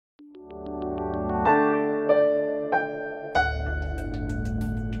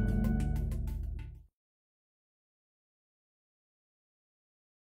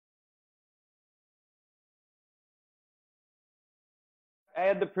I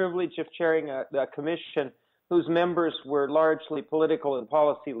had the privilege of chairing a commission whose members were largely political and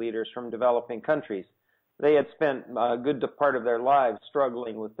policy leaders from developing countries. They had spent a good part of their lives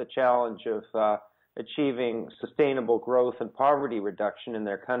struggling with the challenge of achieving sustainable growth and poverty reduction in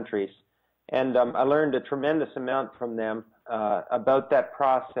their countries. And I learned a tremendous amount from them about that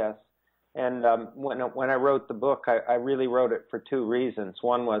process. And when I wrote the book, I really wrote it for two reasons.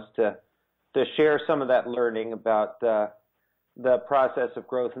 One was to share some of that learning about the process of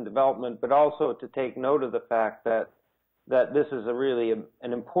growth and development, but also to take note of the fact that this is really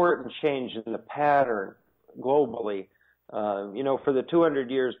an important change in the pattern globally. For the 200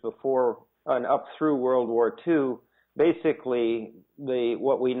 years before and up through World War II, basically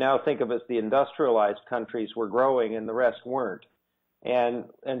what we now think of as the industrialized countries were growing and the rest weren't. And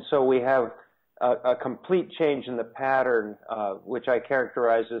so we have a complete change in the pattern, which I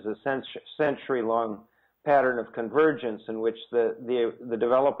characterize as a century-long pattern of convergence in which the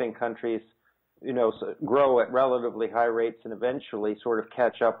developing countries, grow at relatively high rates and eventually sort of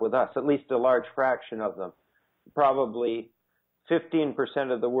catch up with us, at least a large fraction of them. Probably 15%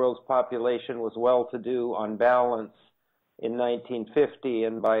 of the world's population was well-to-do on balance in 1950,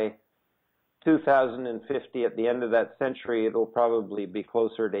 and by 2050, at the end of that century, it'll probably be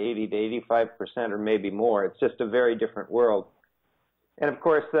closer to 80 to 85% or maybe more. It's just a very different world. And of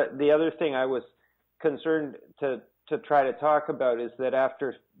course, the other thing I was concerned to try to talk about is that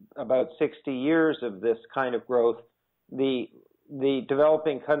after about 60 years of this kind of growth, the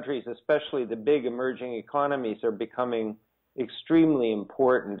developing countries, especially the big emerging economies, are becoming extremely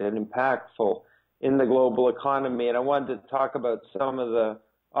important and impactful in the global economy. And I wanted to talk about some of the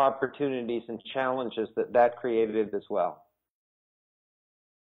opportunities and challenges that created as well.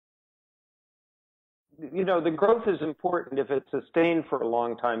 The growth is important if it's sustained for a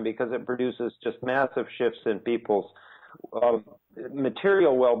long time because it produces just massive shifts in people's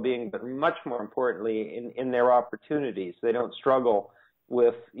material well-being, but much more importantly in their opportunities. They don't struggle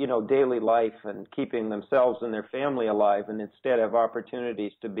with, daily life and keeping themselves and their family alive, and instead have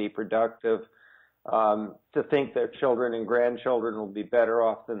opportunities to be productive, to think their children and grandchildren will be better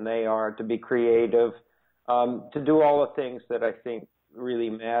off than they are, to be creative, to do all the things that I think really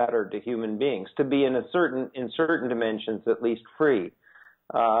matter to human beings, to be in certain dimensions at least free.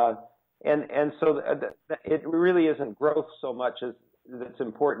 And so it really isn't growth so much as that's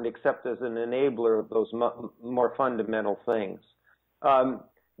important, except as an enabler of those more fundamental things.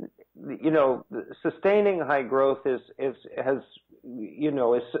 Sustaining high growth is a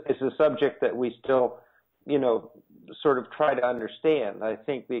subject that we still, sort of try to understand. I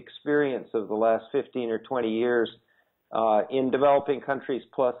think the experience of the last 15 or 20 years in developing countries,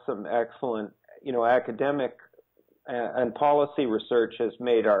 plus some excellent, academic and policy research, has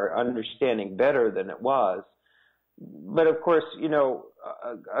made our understanding better than it was. But of course,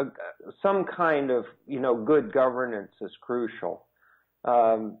 some kind of, good governance is crucial.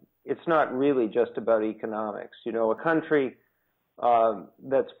 It's not really just about economics. A country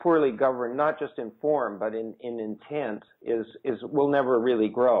that's poorly governed, not just in form but in intent, will never really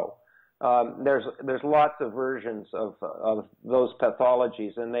grow. There's lots of versions of those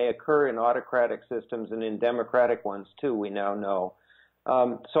pathologies, and they occur in autocratic systems and in democratic ones too, we now know.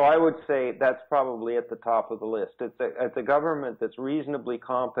 So I would say that's probably at the top of the list. It's a government that's reasonably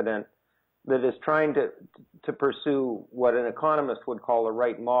competent, that is trying to pursue what an economist would call a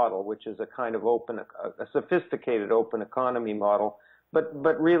right model, which is a kind of a sophisticated open economy model, but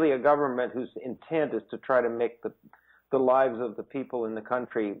really a government whose intent is to try to make the lives of the people in the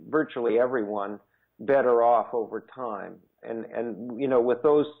country, virtually everyone, better off over time. And with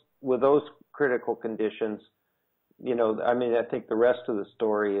those critical conditions, I think the rest of the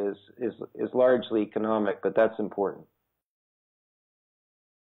story is largely economic, but that's important.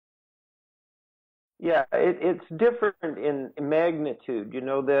 Yeah, it's different in magnitude.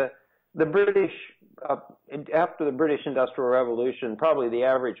 The British, after the British Industrial Revolution, probably the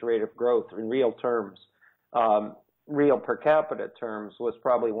average rate of growth in real terms, real per capita terms, was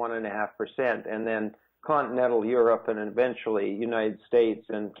probably 1.5%, and then continental Europe and eventually United States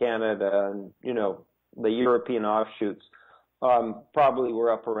and Canada and the European offshoots probably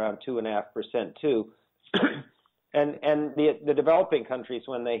were up around 2.5% too. And the developing countries,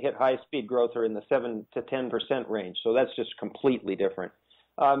 when they hit high-speed growth, are in the 7 to 10% range. So that's just completely different.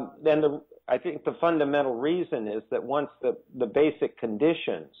 I think the fundamental reason is that once the basic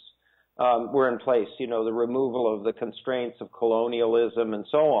conditions were in place, the removal of the constraints of colonialism and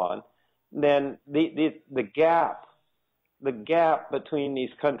so on, then the gap between these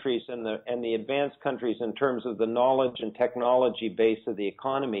countries and the advanced countries in terms of the knowledge and technology base of the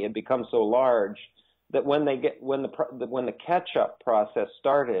economy had become so large that when the catch-up process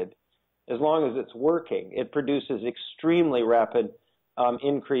started, as long as it's working, it produces extremely rapid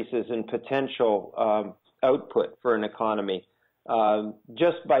increases in potential output for an economy,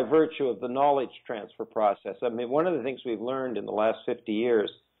 just by virtue of the knowledge transfer process. I mean, one of the things we've learned in the last 50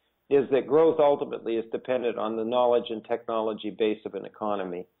 years is that growth ultimately is dependent on the knowledge and technology base of an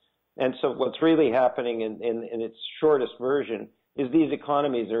economy. And so what's really happening in its shortest version is these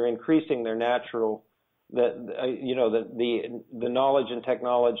economies are increasing their natural, the knowledge and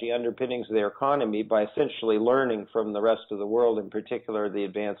technology underpinnings of their economy by essentially learning from the rest of the world, in particular the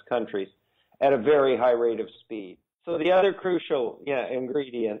advanced countries, at a very high rate of speed. So the other crucial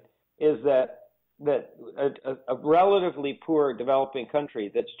ingredient is that a relatively poor developing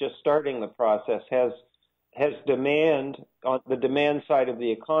country that's just starting the process has demand on the demand side of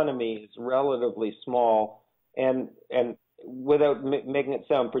the economy is relatively small and without making it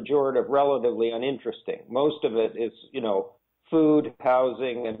sound pejorative, relatively uninteresting. Most of it is, food,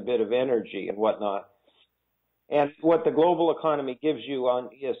 housing, and a bit of energy and whatnot. And what the global economy gives you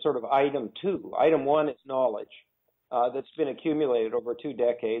is sort of item two. Item one is knowledge that's been accumulated over 2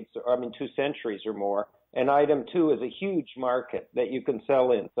 centuries or more. And item two is a huge market that you can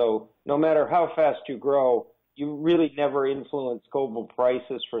sell in. So no matter how fast you grow, you really never influence global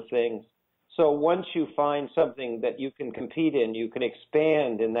prices for things. So once you find something that you can compete in, you can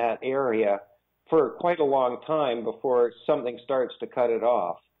expand in that area for quite a long time before something starts to cut it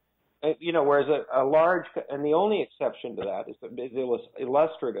off. Whereas a large, and the only exception to that is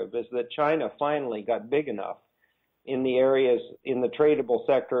illustrative, is that China finally got big enough in the areas in the tradable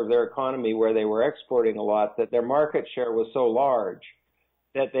sector of their economy where they were exporting a lot, that their market share was so large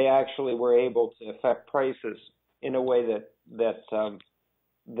that they actually were able to affect prices in a way that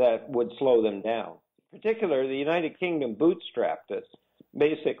would slow them down. In particular, the United Kingdom bootstrapped it,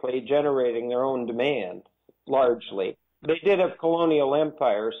 basically generating their own demand largely. They did have colonial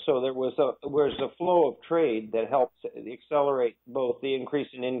empires, so there was a flow of trade that helped accelerate both the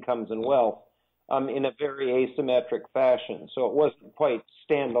increase in incomes and wealth in a very asymmetric fashion. So it wasn't quite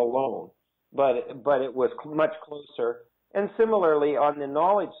standalone, but it was much closer. And similarly, on the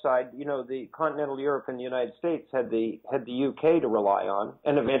knowledge side, the continental Europe and the United States had the UK to rely on,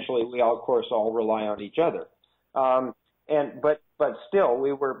 and eventually we all, of course, all rely on each other. But still,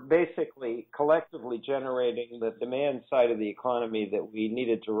 we were basically collectively generating the demand side of the economy that we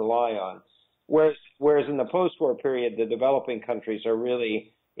needed to rely on. Whereas in the post-war period, the developing countries are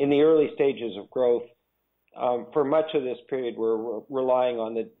really in the early stages of growth. For much of this period, we're relying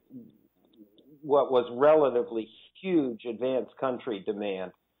on what was relatively huge advanced country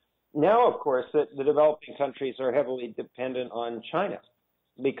demand. Now, of course, the developing countries are heavily dependent on China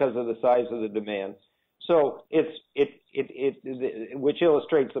because of the size of the demand. So which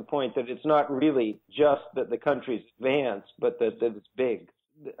illustrates the point that it's not really just that the country's advanced, but that it's big.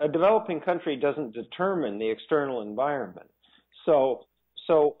 A developing country doesn't determine the external environment. So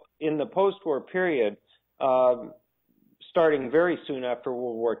in the post-war period, starting very soon after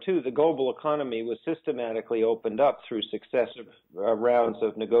World War II, the global economy was systematically opened up through successive rounds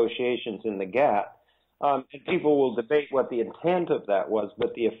of negotiations in the GATT. And people will debate what the intent of that was,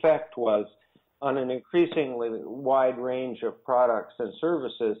 but the effect was on an increasingly wide range of products and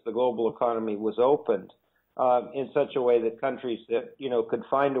services, the global economy was opened in such a way that countries that, could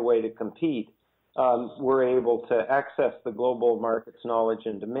find a way to compete were able to access the global market's knowledge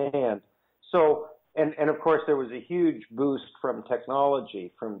and demand. So, and of course, there was a huge boost from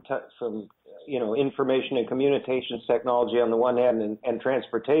technology, from information and communications technology on the one hand, and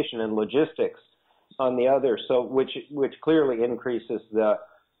transportation and logistics on the other. So, which clearly increases the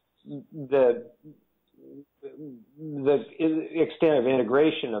extent of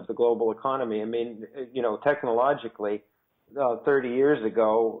integration of the global economy. I mean, technologically, 30 years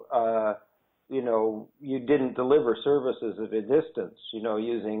ago, you didn't deliver services at a distance,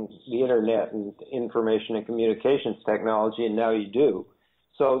 using the internet and information and communications technology, and now you do.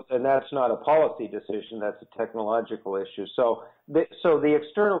 So, and that's not a policy decision, that's a technological issue. So the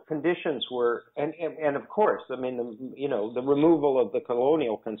external conditions were, and of course, I mean, the removal of the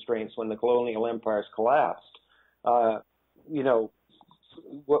colonial constraints when the colonial empires collapsed,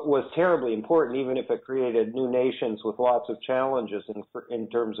 what was terribly important, even if it created new nations with lots of challenges in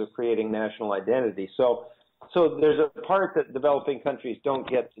terms of creating national identity. So there's a part that developing countries don't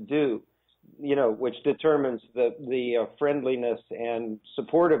get to do, which determines the friendliness and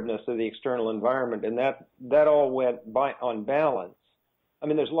supportiveness of the external environment, and that all went on balance. I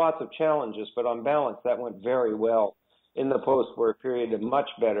mean, there's lots of challenges, but on balance, that went very well in the post-war period, and much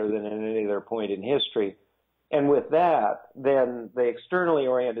better than at any other point in history. And with that, then the externally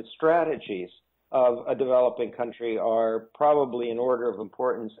oriented strategies of a developing country are probably in order of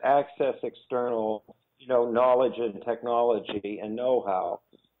importance: access external, knowledge and technology and know-how,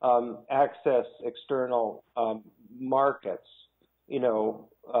 access external markets, and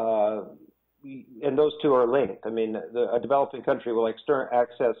those two are linked. I mean, a developing country will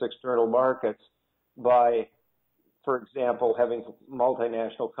access external markets by, for example, having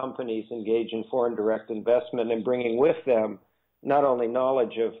multinational companies engage in foreign direct investment and bringing with them not only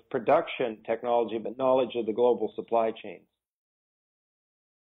knowledge of production technology, but knowledge of the global supply chains.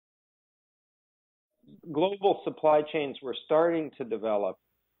 Global supply chains were starting to develop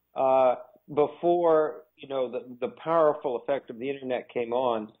before, the powerful effect of the internet came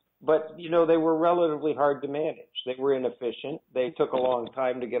on. But, they were relatively hard to manage. They were inefficient. They took a long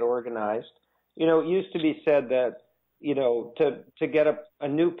time to get organized. It used to be said that, to get a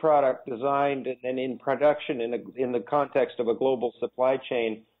new product designed and in production in the context of a global supply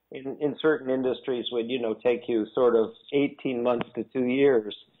chain in certain industries would, take you sort of 18 months to 2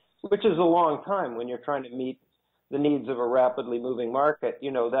 years, which is a long time when you're trying to meet the needs of a rapidly moving market.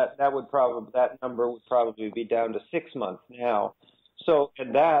 That number would probably be down to 6 months now. So,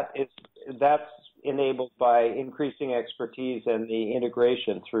 and that's enabled by increasing expertise and the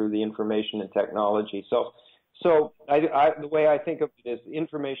integration through the information and technology. So the way I think of it is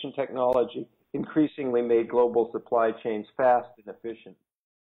information technology increasingly made global supply chains fast and efficient.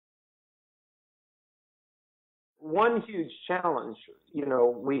 One huge challenge,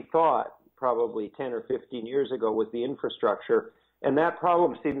 we thought probably 10 or 15 years ago was the infrastructure, and that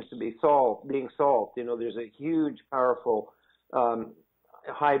problem seems to be being solved. There's a huge, powerful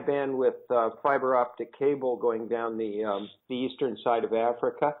high bandwidth fiber optic cable going down the eastern side of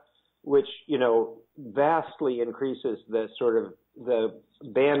Africa, which vastly increases the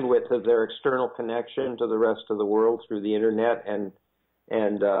bandwidth of their external connection to the rest of the world through the internet and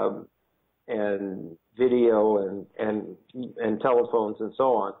video and telephones and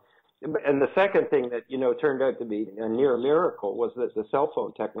so on. And the second thing that turned out to be a near miracle was that the cell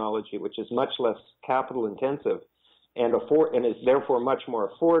phone technology, which is much less capital intensive and is therefore much more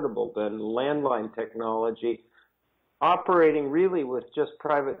affordable than landline technology, operating really with just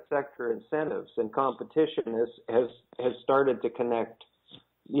private sector incentives and competition has started to connect,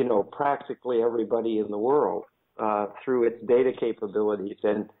 practically everybody in the world through its data capabilities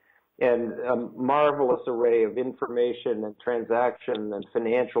and a marvelous array of information and transaction and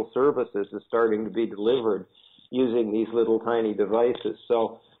financial services is starting to be delivered using these little tiny devices.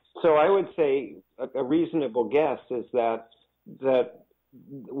 So I would say a reasonable guess is that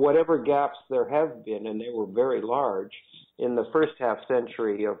whatever gaps there have been, and they were very large, in the first half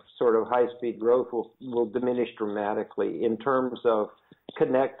century of sort of high-speed growth will diminish dramatically in terms of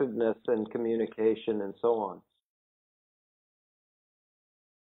connectedness and communication and so on.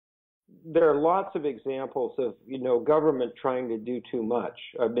 There are lots of examples of, government trying to do too much.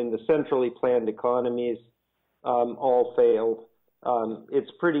 I mean, the centrally planned economies all failed.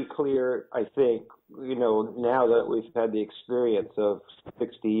 It's pretty clear, I think, now that we've had the experience of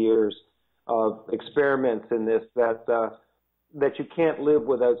 60 years of experiments in this, that you can't live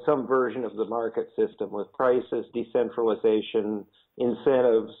without some version of the market system with prices, decentralization,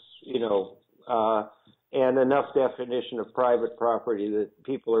 incentives, and enough definition of private property that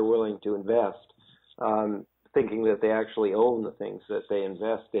people are willing to invest, thinking that they actually own the things that they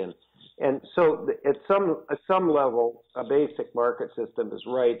invest in. And so at some level, a basic market system is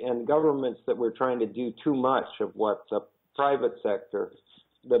right, and governments that were trying to do too much of what the private sector,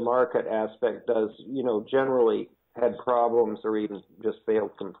 the market aspect does, generally had problems or even just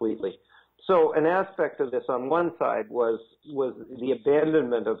failed completely. So an aspect of this on one side was the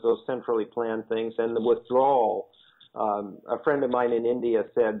abandonment of those centrally planned things and the withdrawal. A friend of mine in India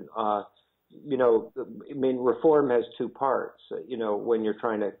said, reform has two parts, when you're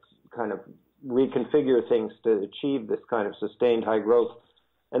trying to kind of reconfigure things to achieve this kind of sustained high growth.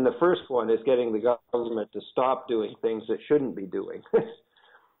 And the first one is getting the government to stop doing things it shouldn't be doing.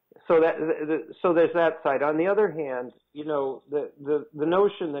 So there's that side. On the other hand, the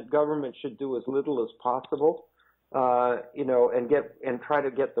notion that government should do as little as possible, and try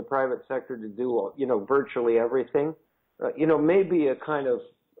to get the private sector to do, virtually everything, may be a kind of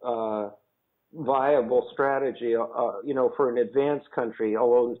viable strategy, for an advanced country,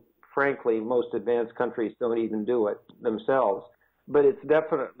 although frankly, most advanced countries don't even do it themselves. But it's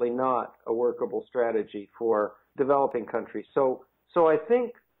definitely not a workable strategy for developing countries. So I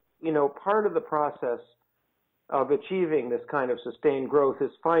think, part of the process of achieving this kind of sustained growth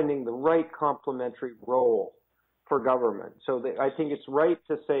is finding the right complementary role for government. So I think it's right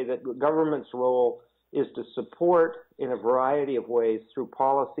to say that government's role is to support in a variety of ways through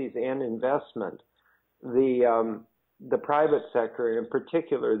policies and investment the private sector, and in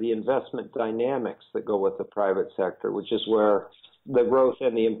particular the investment dynamics that go with the private sector, which is where the growth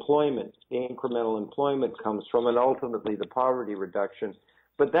and the employment, the incremental employment comes from, and ultimately the poverty reduction.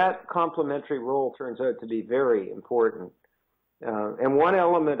 But that complementary role turns out to be very important. And one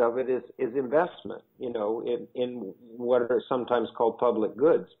element of it is investment, in what are sometimes called public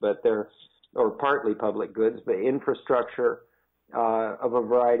goods, or partly public goods, but infrastructure of a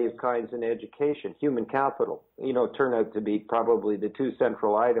variety of kinds in education, human capital, turn out to be probably the two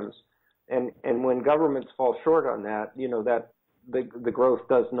central items. And when governments fall short on that, that the growth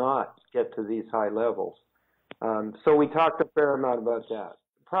does not get to these high levels. So we talked a fair amount about that.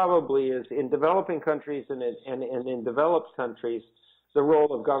 Probably is in developing countries and in developed countries, the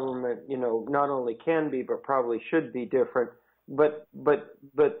role of government, not only can be, but probably should be different. But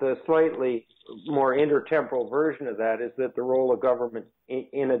the slightly more intertemporal version of that is that the role of government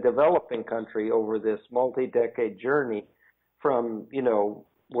in a developing country over this multi-decade journey from,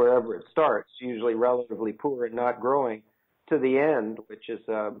 wherever it starts, usually relatively poor and not growing, to the end, which is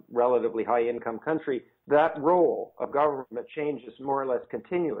a relatively high-income country, that role of government changes more or less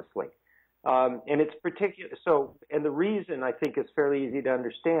continuously. And it's particular. So, and the reason I think is fairly easy to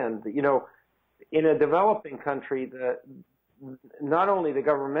understand. In a developing country, not only the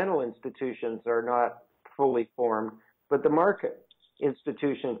governmental institutions are not fully formed, but the market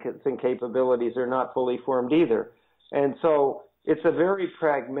institutions and capabilities are not fully formed either. And so it's a very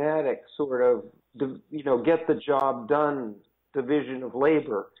pragmatic sort of, get the job done division of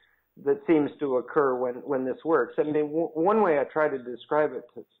labor that seems to occur when this works. I mean, one way I try to describe it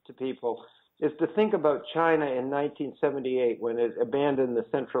to people is to think about China in 1978 when it abandoned the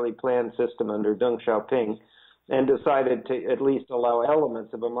centrally planned system under Deng Xiaoping and decided to at least allow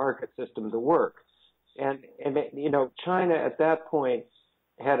elements of a market system to work. And China at that point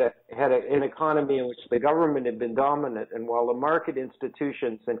had an economy in which the government had been dominant, and while the market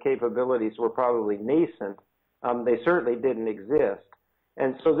institutions and capabilities were probably nascent, they certainly didn't exist.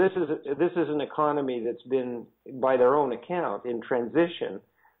 And so this is an economy that's been, by their own account, in transition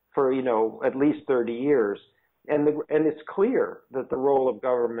for at least 30 years. And it's clear that the role of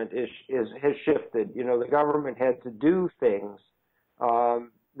government has shifted. The government had to do things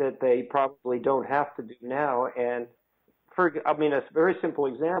that they probably don't have to do now. And a very simple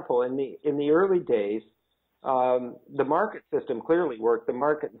example, in the early days, the market system clearly worked. The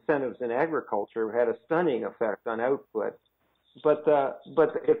market incentives in agriculture had a stunning effect on output. But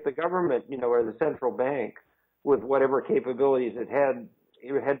if the government, or the central bank, with whatever capabilities it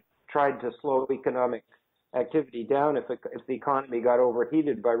had tried to slow economic activity down if the economy got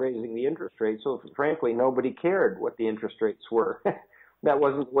overheated by raising the interest rates. So frankly, nobody cared what the interest rates were. That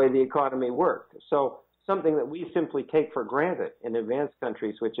wasn't the way the economy worked. So something that we simply take for granted in advanced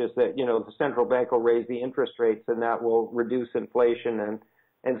countries, which is that, the central bank will raise the interest rates and that will reduce inflation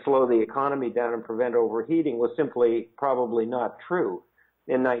and slow the economy down and prevent overheating, was simply probably not true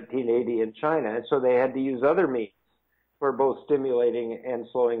in 1980 in China. And so they had to use other means for both stimulating and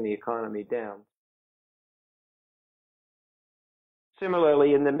slowing the economy down.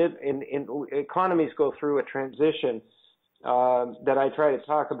 Similarly, economies go through a transition that I try to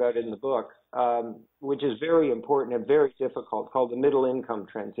talk about in the book, which is very important and very difficult, called the middle income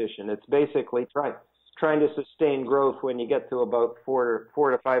transition. It's basically trying to sustain growth when you get to about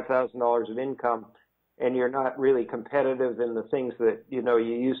 $4,000 to $5,000 of income, and you're not really competitive in the things that you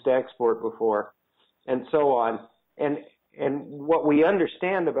used to export before, and so on. And what we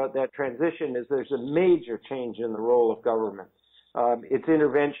understand about that transition is there's a major change in the role of government. Its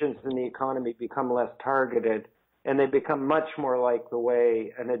interventions in the economy become less targeted, and they become much more like the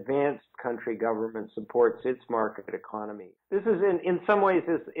way an advanced country government supports its market economy. This is, in some ways,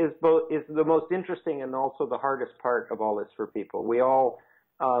 is the most interesting and also the hardest part of all this for people. We all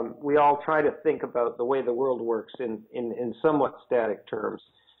try to think about the way the world works in somewhat static terms,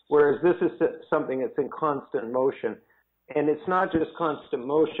 whereas this is something that's in constant motion. And it's not just constant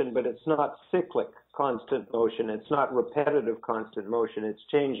motion, but it's not cyclic constant motion. It's not repetitive constant motion. It's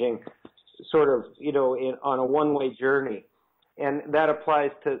changing sort of, on a one-way journey. And that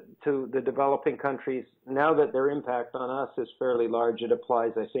applies to the developing countries. Now that their impact on us is fairly large, it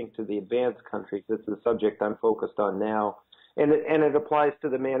applies, I think, to the advanced countries. This is the subject I'm focused on now. And it applies to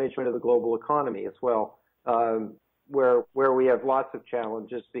the management of the global economy as well, where we have lots of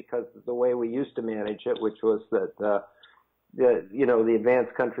challenges because of the way we used to manage it, which was that the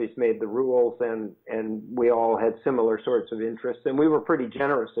advanced countries made the rules, and we all had similar sorts of interests, and we were pretty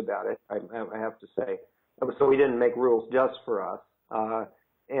generous about it, I have to say. So we didn't make rules just for us,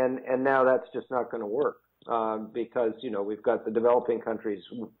 and now that's just not going to work because we've got the developing countries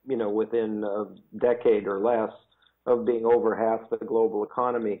within a decade or less of being over half the global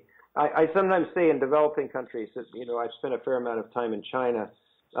economy. I sometimes say in developing countries that I've spent a fair amount of time in China,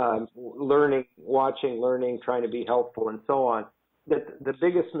 learning, trying to be helpful, and so on. That the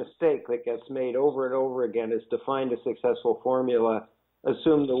biggest mistake that gets made over and over again is to find a successful formula,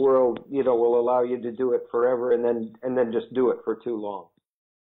 assume the world will allow you to do it forever, and then just do it for too long.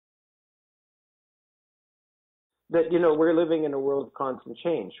 That we're living in a world of constant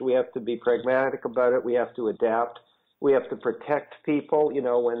change. We have to be pragmatic about it. We have to adapt. We have to protect people.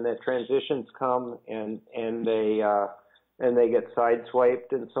 When the transitions come and they get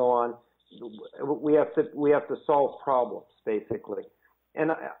sideswiped and so on. We have to solve problems basically.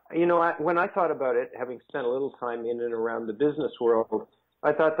 And when I thought about it, having spent a little time in and around the business world,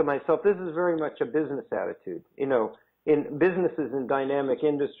 I thought to myself, this is very much a business attitude. In businesses in dynamic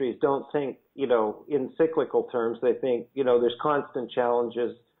industries don't think, in cyclical terms. They think, there's constant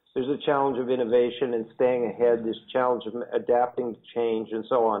challenges. There's a challenge of innovation and staying ahead. There's a challenge of adapting to change and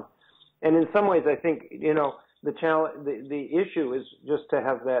so on. And in some ways, I think, the issue is just to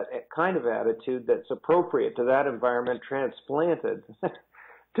have that kind of attitude that's appropriate to that environment transplanted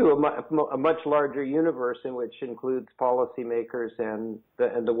to a much larger universe in which includes policymakers and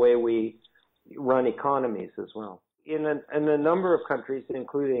the way we run economies as well. In a number of countries,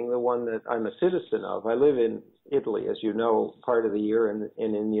 including the one that I'm a citizen of, I live in Italy, as you know, part of the year, and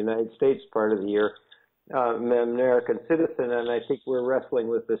in the United States part of the year. I'm an American citizen, and I think we're wrestling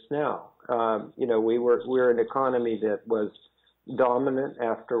with this now. We're an economy that was dominant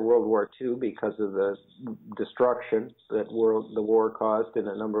after World War II because of the destruction that the war caused in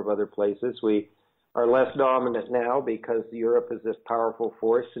a number of other places. We are less dominant now because Europe is this powerful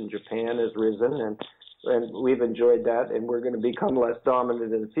force and Japan has risen, and we've enjoyed that, and we're going to become less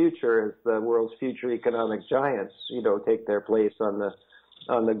dominant in the future as the world's future economic giants, take their place on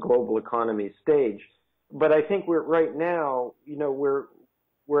the global economy stage. But I think right now,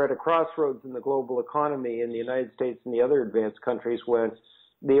 we're at a crossroads in the global economy in the United States and the other advanced countries when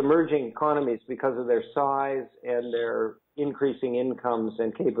the emerging economies, because of their size and their increasing incomes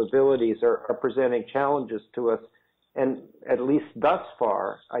and capabilities, are presenting challenges to us. And at least thus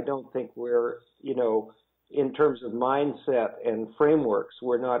far, I don't think we're, in terms of mindset and frameworks,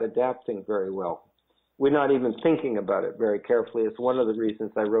 we're not adapting very well. We're not even thinking about it very carefully. It's one of the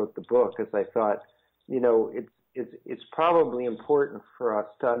reasons I wrote the book, as I thought, it's probably important for us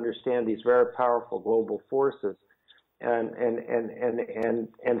to understand these very powerful global forces and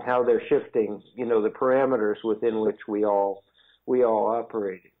how they're shifting, the parameters within which we all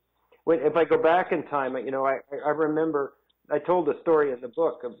operate. If I go back in time, I remember I told a story in the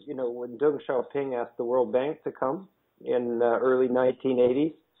book of when Deng Xiaoping asked the World Bank to come in early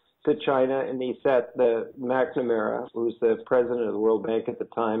 1980s to China, and he sat the McNamara, who was the president of the World Bank at the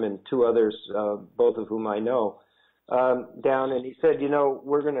time, and two others, both of whom I know, down, and he said,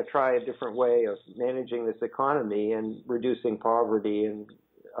 we're going to try a different way of managing this economy and reducing poverty and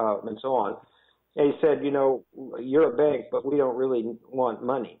so on. And he said, you're a bank, but we don't really want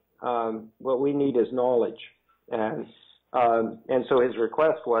money. What we need is knowledge. And so his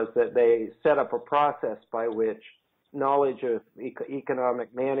request was that they set up a process by which knowledge of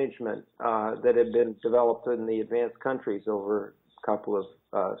economic management that had been developed in the advanced countries over a couple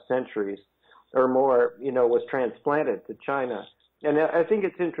of centuries or more, was transplanted to China. And I think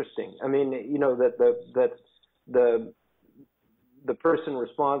it's interesting. I mean, that the person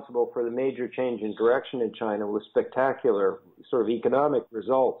responsible for the major change in direction in China was spectacular sort of economic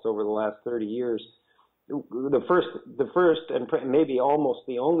results over the last 30 years. The first and maybe almost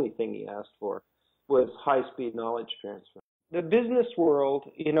the only thing he asked for was high-speed knowledge transfer. The business world,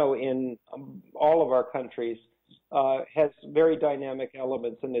 in all of our countries, has very dynamic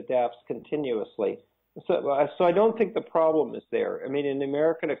elements and adapts continuously. So I don't think the problem is there. I mean, in the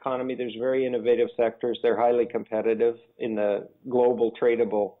American economy, there's very innovative sectors. They're highly competitive in the global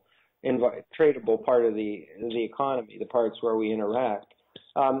tradable part of the economy, the parts where we interact.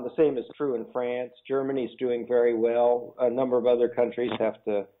 The same is true in France. Germany's doing very well. A number of other countries have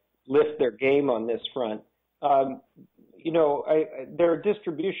to lift their game on this front. There are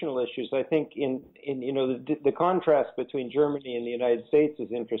distributional issues. I think the contrast between Germany and the United States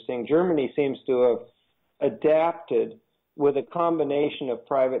is interesting. Germany seems to have adapted with a combination of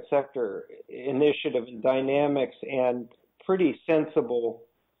private sector initiative and dynamics and pretty sensible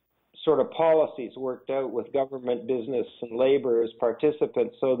sort of policies worked out with government, business, and labor as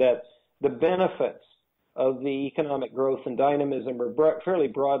participants so that the benefits of the economic growth and dynamism are fairly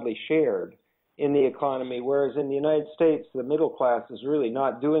broadly shared in the economy, whereas in the United States, the middle class is really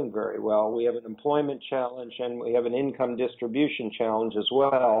not doing very well. We have an employment challenge and we have an income distribution challenge as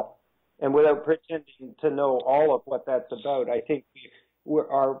well. And without pretending to know all of what that's about, I think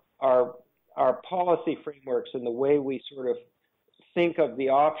our policy frameworks and the way we sort of think of the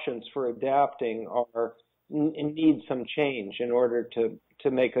options for adapting need some change in order to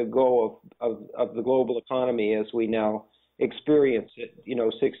make a go of the global economy as we now experience it,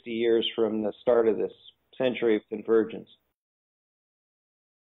 60 years from the start of this century of convergence.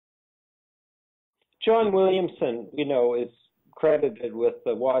 John Williamson, is credited with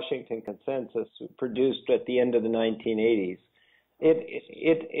the Washington Consensus produced at the end of the 1980s.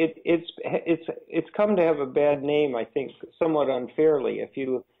 It's come to have a bad name, I think, somewhat unfairly. If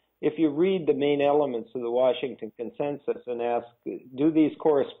you read the main elements of the Washington Consensus and ask, do these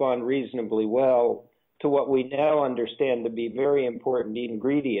correspond reasonably well to what we now understand to be very important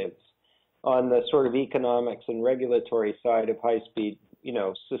ingredients on the sort of economics and regulatory side of high-speed,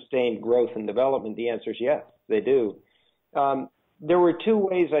 sustained growth and development? The answer is yes, they do. There were two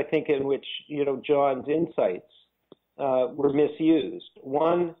ways, I think, in which, John's insights were misused.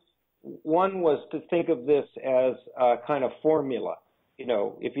 One was to think of this as a kind of formula.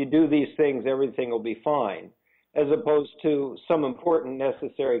 If you do these things, everything will be fine, as opposed to some important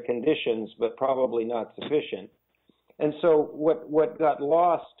necessary conditions, but probably not sufficient. And so what got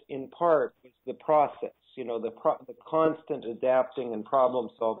lost in part was the process, the constant adapting and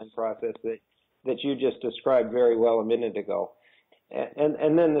problem-solving process that you just described very well a minute ago.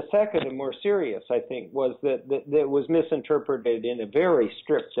 And then the second and more serious, I think, was that it was misinterpreted in a very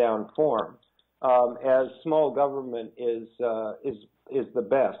stripped-down form, as small government is the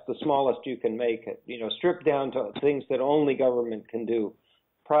best, the smallest you can make it. Strip down to things that only government can do,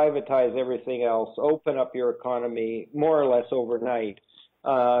 privatize everything else, open up your economy more or less overnight.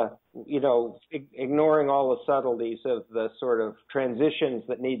 Ignoring all the subtleties of the sort of transitions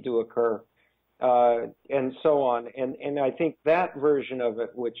that need to occur. And so on. And I think that version of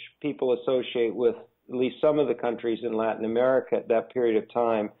it, which people associate with at least some of the countries in Latin America at that period of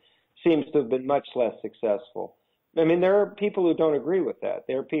time, seems to have been much less successful. I mean, there are people who don't agree with that.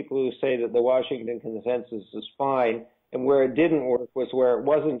 There are people who say that the Washington Consensus is fine, and where it didn't work was where it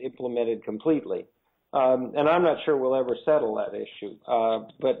wasn't implemented completely. And I'm not sure we'll ever settle that issue.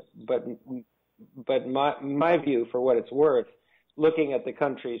 But my view, for what it's worth, looking at the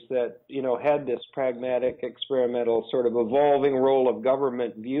countries that, had this pragmatic, experimental, sort of evolving role of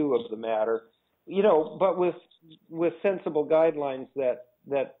government view of the matter, but with sensible guidelines that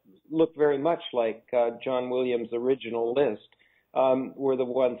look very much like John Williams' original list, were the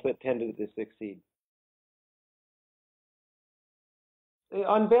ones that tended to succeed.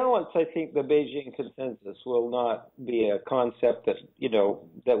 On balance, I think the Beijing Consensus will not be a concept that,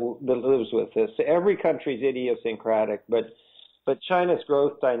 that lives with us. Every country's idiosyncratic, but China's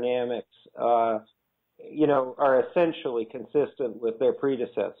growth dynamics, are essentially consistent with their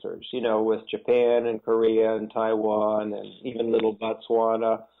predecessors, with Japan and Korea and Taiwan and even little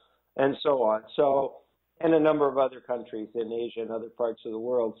Botswana and so on. So, and a number of other countries in Asia and other parts of the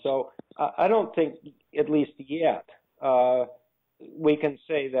world. So I don't think, at least yet, we can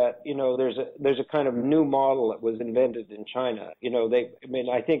say that, there's a kind of new model that was invented in China.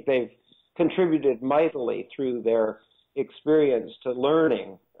 I think they've contributed mightily through their experience to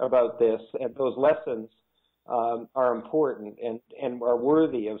learning about this, and those lessons are important and are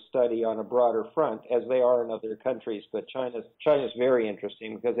worthy of study on a broader front, as they are in other countries. But China's very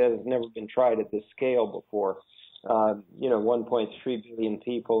interesting because it has never been tried at this scale before. 1.3 billion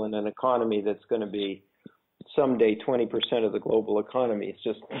people in an economy that's going to be someday 20% of the global economy. It's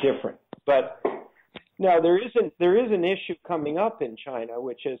just different. But now there is an issue coming up in China,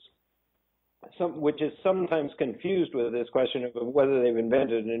 which is sometimes confused with this question of whether they've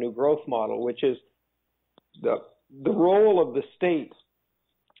invented a new growth model, which is the role of the state.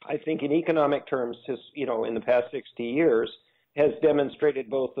 I think in economic terms, in the past 60 years, has demonstrated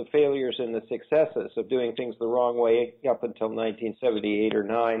both the failures and the successes of doing things the wrong way up until 1978 or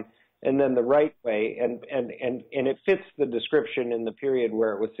 9, and then the right way, and it fits the description in the period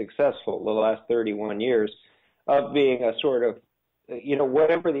where it was successful, the last 31 years, of being a sort of,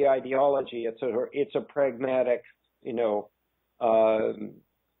 whatever the ideology, it's a pragmatic,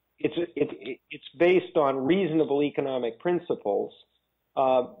 it's based on reasonable economic principles,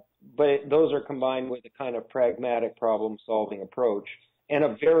 but those are combined with a kind of pragmatic problem-solving approach and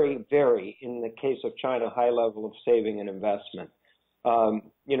a very, very, in the case of China, high level of saving and investment.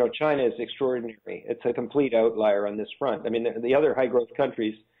 China is extraordinary. It's a complete outlier on this front. I mean, the other high-growth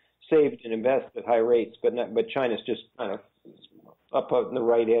countries saved and invest at high rates, but China's just kind of up on the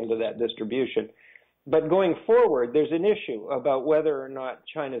right end of that distribution. But going forward, there's an issue about whether or not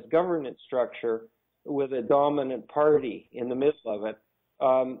China's governance structure with a dominant party in the middle of it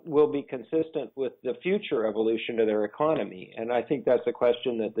will be consistent with the future evolution of their economy. And I think that's a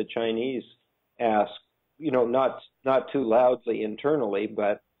question that the Chinese ask, not too loudly internally,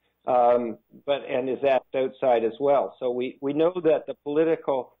 but and is asked outside as well. So we know that the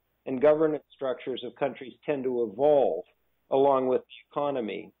political and governance structures of countries tend to evolve along with the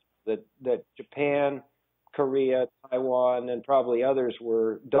economy. That Japan, Korea, Taiwan, and probably others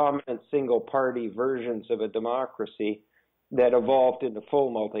were dominant single-party versions of a democracy that evolved into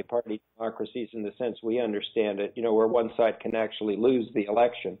full multi-party democracies in the sense we understand it, where one side can actually lose the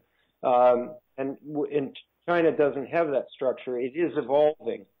election. And China doesn't have that structure. It is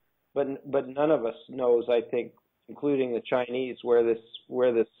evolving, but none of us knows, I think, including the Chinese, where this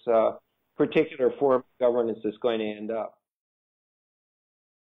particular form of governance is going to end up.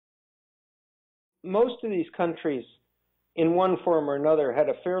 Most of these countries, in one form or another, had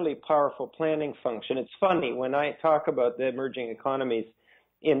a fairly powerful planning function. It's funny, when I talk about the emerging economies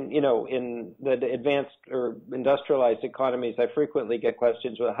in the advanced or industrialized economies, I frequently get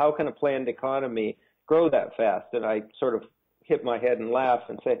questions, well, how can a planned economy grow that fast? And I sort of hit my head and laugh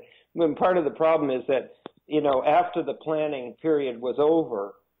and say, well, part of the problem is that, after the planning period was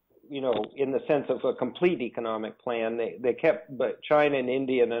over, in the sense of a complete economic plan, they kept, but China and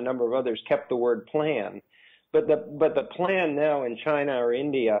India and a number of others kept the word plan. But the plan now in China or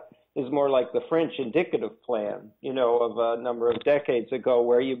India is more like the French indicative plan, of a number of decades ago,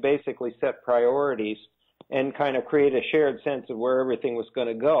 where you basically set priorities and kind of create a shared sense of where everything was going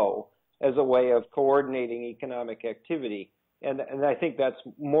to go as a way of coordinating economic activity. And I think that's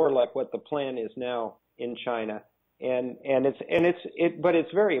more like what the plan is now in China. But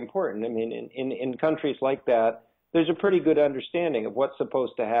it's very important. I mean, in countries like that, there's a pretty good understanding of what's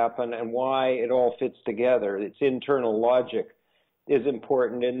supposed to happen and why it all fits together. Its internal logic is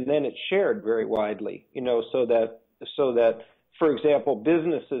important, and then it's shared very widely, so that, for example,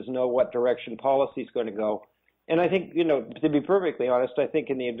 businesses know what direction policy is going to go. And I think, to be perfectly honest, I think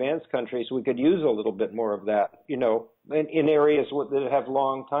in the advanced countries we could use a little bit more of that, in areas that have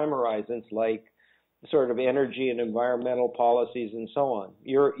long time horizons, like sort of energy and environmental policies and so on.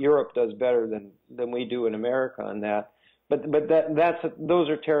 Europe does better than we do in America on that. But those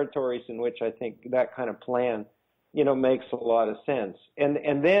are territories in which I think that kind of plan, makes a lot of sense.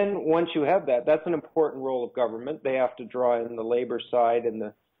 And then once you have that, that's an important role of government. They have to draw in the labor side and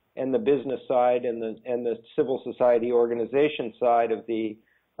the business side and the civil society organization side of the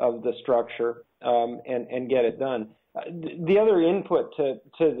structure and get it done. The other input to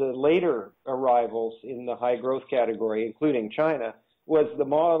the later arrivals in the high growth category, including China, was the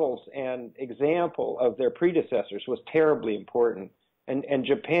models and example of their predecessors was terribly important. And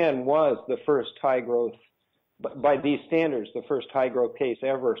Japan was the first high growth, by these standards, the first high growth case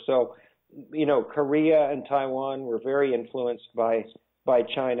ever. So, Korea and Taiwan were very influenced by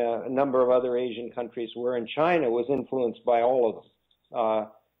China. A number of other Asian countries were, and China was influenced by all of them.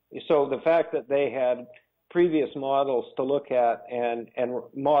 So the fact that they had previous models to look at and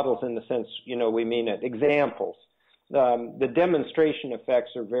models in the sense, we mean it, examples. The demonstration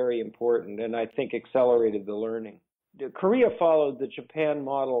effects are very important and I think accelerated the learning. Korea followed the Japan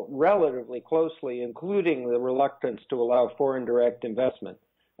model relatively closely, including the reluctance to allow foreign direct investment,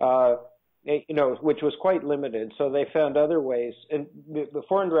 which was quite limited. So they found other ways. And the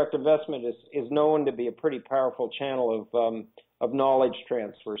foreign direct investment is known to be a pretty powerful channel of knowledge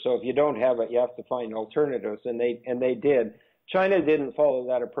transfer. So if you don't have it, you have to find alternatives, and they did. China didn't follow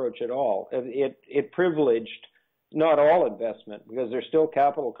that approach at all. It privileged not all investment because there's still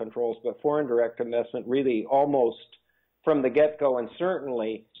capital controls, but foreign direct investment really almost from the get-go, and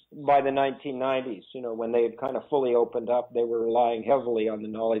certainly by the 1990s, when they had kind of fully opened up, they were relying heavily on the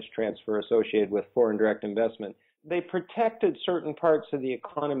knowledge transfer associated with foreign direct investment. They protected certain parts of the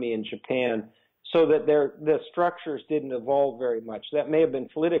economy in Japan so that the structures didn't evolve very much. That may have been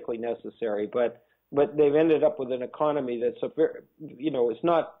politically necessary, but they've ended up with an economy that's a very,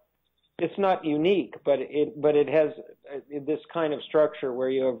 it's not unique, but it has this kind of structure where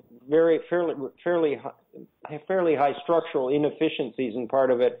you have fairly high structural inefficiencies in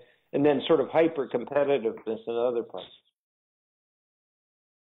part of it, and then sort of hyper competitiveness in other parts.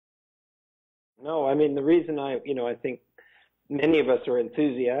 No, I mean the reason I think many of us are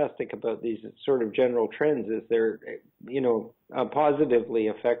enthusiastic about these sort of general trends is they're, positively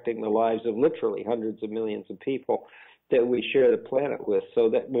affecting the lives of literally hundreds of millions of people that we share the planet with. So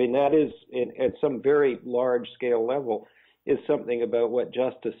that is, at some very large scale level, is something about what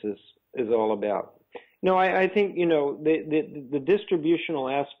justice is all about. No, I think, the distributional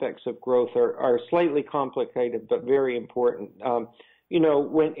aspects of growth are slightly complicated, but very important.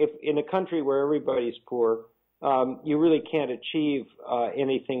 If in a country where everybody's poor, you really can't achieve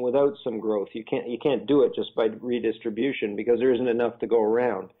anything without some growth. You can't do it just by redistribution because there isn't enough to go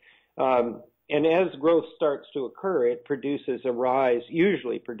around. And as growth starts to occur, it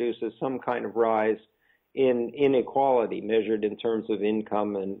usually produces some kind of rise in inequality measured in terms of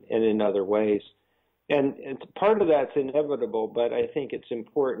income and in other ways. And part of that's inevitable, but I think it's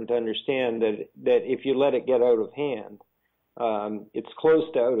important to understand that if you let it get out of hand, it's close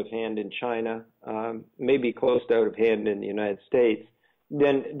to out of hand in China, maybe close to out of hand in the United States.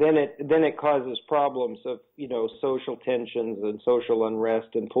 Then it causes problems of social tensions and social unrest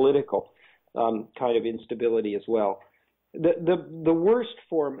and political kind of instability as well. The worst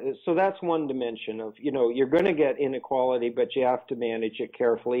form is, so that's one dimension of you're going to get inequality, but you have to manage it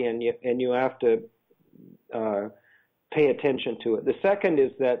carefully and you have to pay attention to it. The second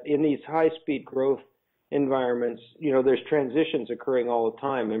is that in these high-speed growth environments, there's transitions occurring all the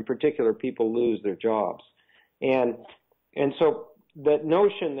time. In particular, people lose their jobs, and so that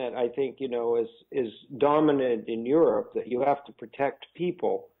notion that I think is dominant in Europe, that you have to protect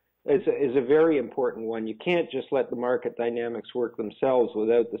people, is a very important one. You can't just let the market dynamics work themselves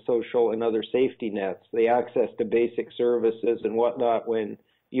without the social and other safety nets, the access to basic services and whatnot when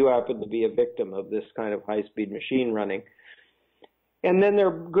you happen to be a victim of this kind of high-speed machine running. And then there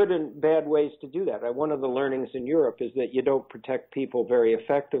are good and bad ways to do that. One of the learnings in Europe is that you don't protect people very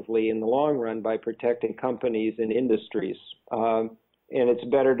effectively in the long run by protecting companies and industries. And it's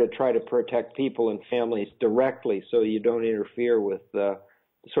better to try to protect people and families directly so you don't interfere with the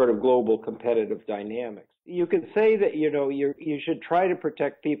sort of global competitive dynamics. You could say that you should try to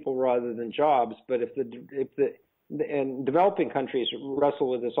protect people rather than jobs, but and developing countries wrestle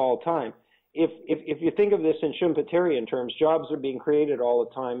with this all the time. If you think of this in Schumpeterian terms, jobs are being created all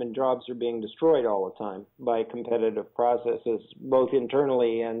the time and jobs are being destroyed all the time by competitive processes, both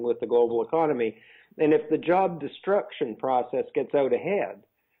internally and with the global economy. And if the job destruction process gets out ahead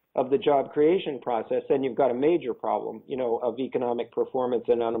of the job creation process, then you've got a major problem, of economic performance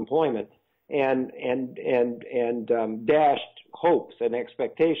and unemployment and dashed hopes and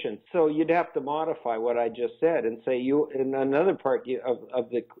expectations. So you'd have to modify what I just said and say in another part of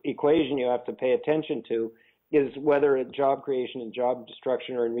the equation you have to pay attention to is whether job creation and job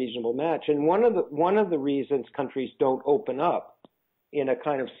destruction are in reasonable match. And one of the reasons countries don't open up in a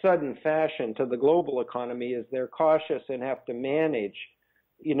kind of sudden fashion to the global economy is they're cautious and have to manage,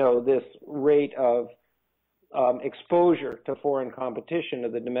 this rate of exposure to foreign competition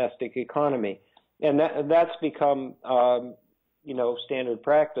of the domestic economy. And that's become, standard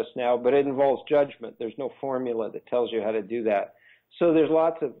practice now, but it involves judgment. There's no formula that tells you how to do that. So there's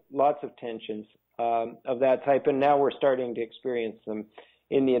lots of tensions of that type, and now we're starting to experience them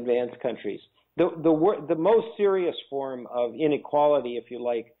in the advanced countries. The most serious form of inequality, if you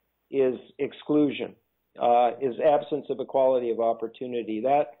like, is exclusion, is absence of equality of opportunity.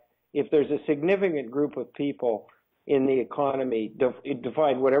 That if there's a significant group of people in the economy,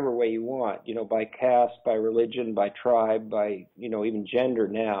 defined whatever way you want, by caste, by religion, by tribe, by, even gender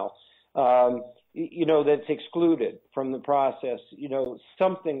now, that's excluded from the process,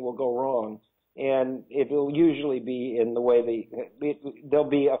 something will go wrong. And it will usually be in the way there'll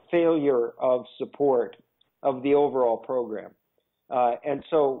be a failure of support of the overall program. And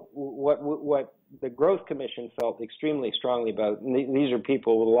so what the Growth Commission felt extremely strongly about, and these are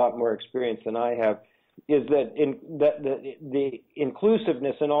people with a lot more experience than I have, is that the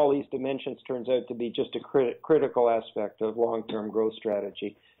inclusiveness in all these dimensions turns out to be just a critical aspect of long-term growth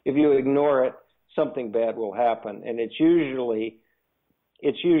strategy. If you ignore it, something bad will happen, and it's usually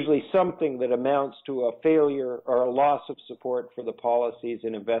something that amounts to a failure or a loss of support for the policies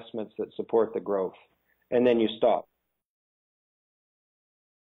and investments that support the growth, and then you stop.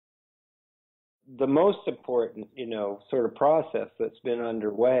 The most important, sort of process that's been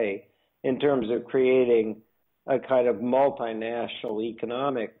underway in terms of creating a kind of multinational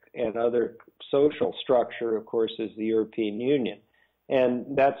economic and other social structure, of course, is the European Union.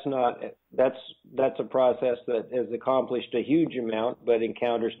 And that's a process that has accomplished a huge amount, but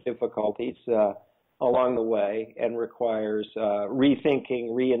encounters difficulties along the way and requires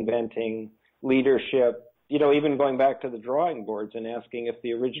rethinking, reinventing, leadership, even going back to the drawing boards and asking if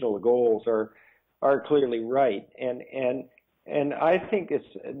the original goals are clearly right. And I think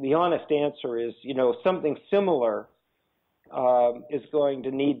the honest answer is, something similar is going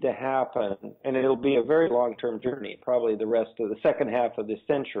to need to happen, and it'll be a very long-term journey, probably the rest of the second half of this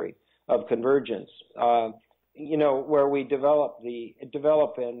century of convergence. where we develop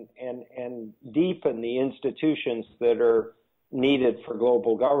and deepen the institutions that are needed for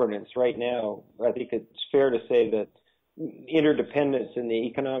global governance. Right now, I think it's fair to say that interdependence in the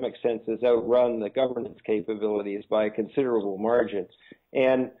economic sense has outrun the governance capabilities by a considerable margin,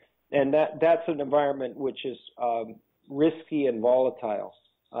 and that's an environment which is risky and volatile,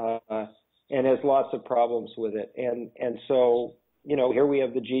 and has lots of problems with it. And so, here we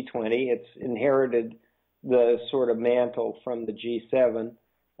have the G20. It's inherited the sort of mantle from the G7,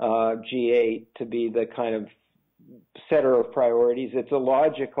 G8 to be the kind of setter of priorities. It's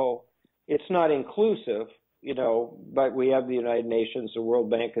illogical. It's not inclusive, but we have the United Nations, the World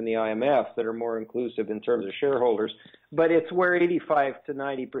Bank, and the IMF that are more inclusive in terms of shareholders. But it's where 85 to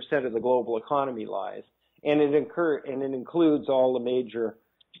 90% of the global economy lies, and it includes all the major,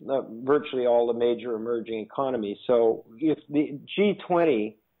 virtually all the major emerging economies. So if the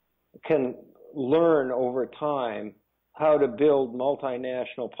G20 can learn over time how to build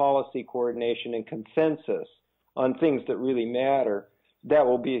multinational policy coordination and consensus on things that really matter, that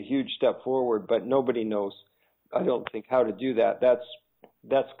will be a huge step forward. But nobody knows, I don't think, how to do that.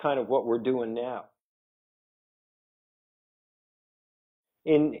 That's kind of what we're doing now.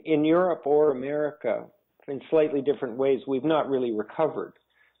 In Europe or America, in slightly different ways, we've not really recovered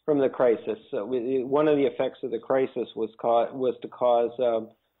from the crisis. One of the effects of the crisis was to cause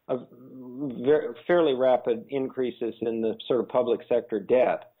fairly rapid increases in the sort of public sector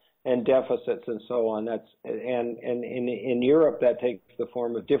debt and deficits and so on. And in Europe, that takes the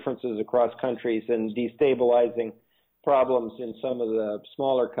form of differences across countries and destabilizing problems in some of the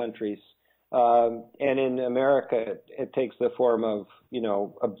smaller countries. And in America, it takes the form of,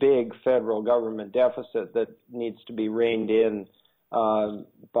 a big federal government deficit that needs to be reined in by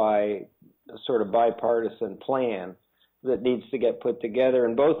a sort of bipartisan plan that needs to get put together.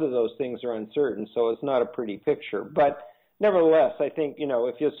 And both of those things are uncertain, so it's not a pretty picture. But nevertheless, I think,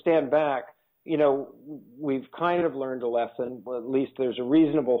 if you stand back, we've kind of learned a lesson. Well, at least there's a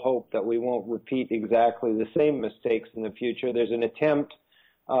reasonable hope that we won't repeat exactly the same mistakes in the future. There's an attempt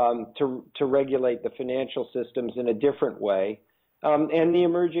to regulate the financial systems in a different way. And the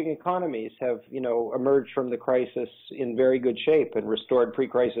emerging economies have, emerged from the crisis in very good shape and restored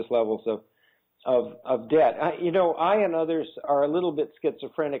pre-crisis levels of debt. I and others are a little bit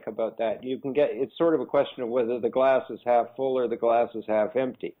schizophrenic about that. It's sort of a question of whether the glass is half full or the glass is half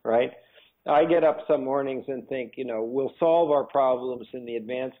empty, right? I get up some mornings and think, we'll solve our problems in the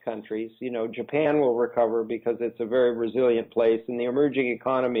advanced countries. Japan will recover because it's a very resilient place, and the emerging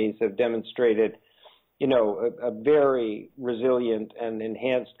economies have demonstrated, a very resilient and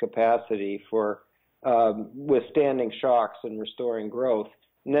enhanced capacity for withstanding shocks and restoring growth.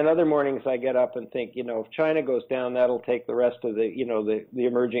 And then other mornings I get up and think, if China goes down, that'll take the rest of the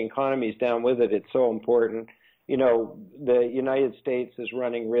emerging economies down with it. It's so important. The United States is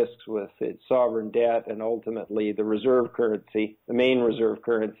running risks with its sovereign debt and ultimately the reserve currency, the main reserve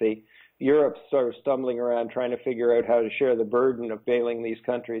currency. Europe's sort of stumbling around trying to figure out how to share the burden of bailing these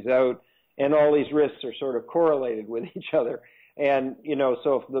countries out. And all these risks are sort of correlated with each other. And,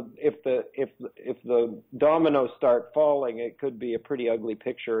 so if the dominoes start falling, it could be a pretty ugly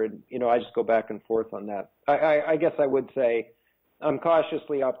picture. And, I just go back and forth on that. I guess I would say I'm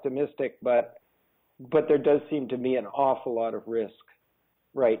cautiously optimistic, but there does seem to be an awful lot of risk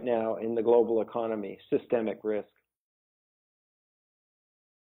right now in the global economy, systemic risk.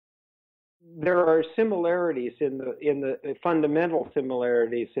 There are similarities in the fundamental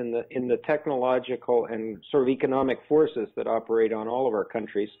similarities in the technological and sort of economic forces that operate on all of our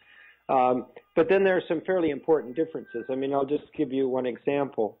countries. But then there are some fairly important differences. I mean, I'll just give you one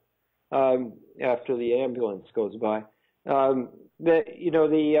example after the ambulance goes by.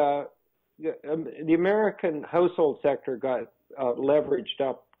 The American household sector got leveraged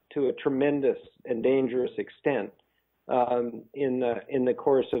up to a tremendous and dangerous extent in the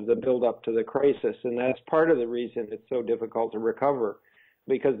course of the build-up to the crisis, and that's part of the reason it's so difficult to recover,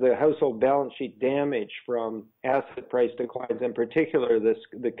 because the household balance sheet damage from asset price declines, in particular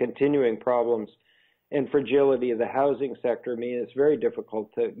the continuing problems and fragility of the housing sector, mean it's very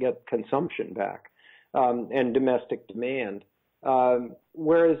difficult to get consumption back and domestic demand.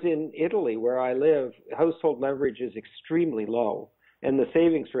 Whereas in Italy, where I live, household leverage is extremely low, and the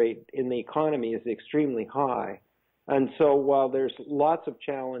savings rate in the economy is extremely high. And so while there's lots of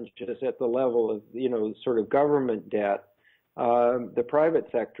challenges at the level of, sort of government debt, the private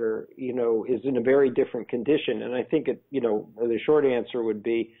sector, is in a very different condition. And I think the short answer would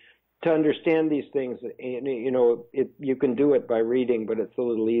be to understand these things, you can do it by reading, but it's a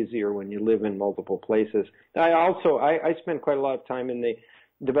little easier when you live in multiple places. I spend quite a lot of time in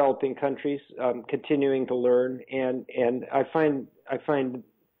developing countries, continuing to learn, and I find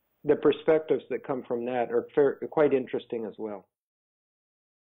the perspectives that come from that are quite interesting as well.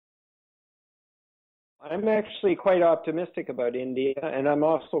 I'm actually quite optimistic about India, and I'm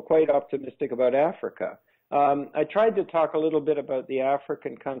also quite optimistic about Africa. I tried to talk a little bit about the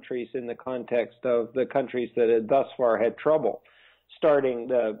African countries in the context of the countries that had thus far had trouble starting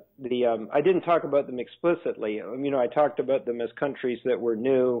I didn't talk about them explicitly. I talked about them as countries that were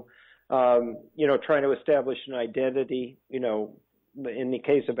new, trying to establish an identity. In the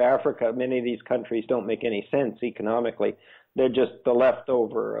case of Africa, many of these countries don't make any sense economically. They're just the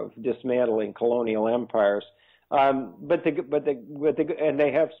leftover of dismantling colonial empires. And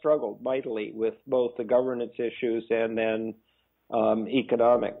they have struggled mightily with both the governance issues and then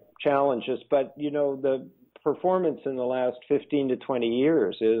economic challenges. But the performance in the last 15 to 20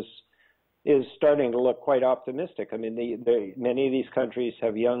 years is starting to look quite optimistic. I mean, many of these countries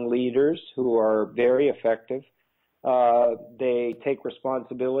have young leaders who are very effective. They take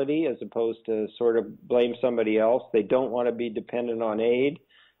responsibility as opposed to sort of blame somebody else. They don't want to be dependent on aid.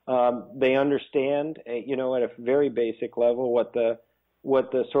 They understand, at a very basic level, what the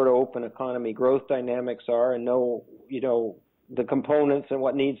sort of open economy growth dynamics are, and know, the components and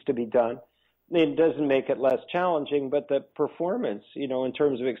what needs to be done. It doesn't make it less challenging, but the performance, in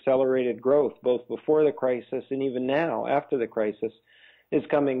terms of accelerated growth, both before the crisis and even now after the crisis, is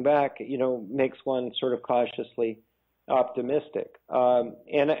coming back. Makes one sort of cautiously optimistic.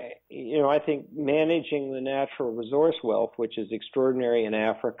 I think managing the natural resource wealth, which is extraordinary in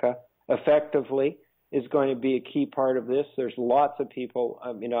Africa, effectively is going to be a key part of this. There's lots of people.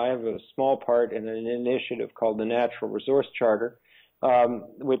 I have a small part in an initiative called the Natural Resource Charter,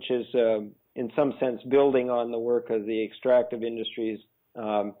 which is in some sense building on the work of the Extractive Industries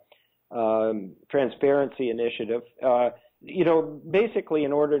Transparency Initiative. Basically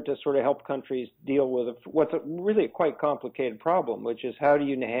in order to sort of help countries deal with what's really a quite complicated problem, which is how do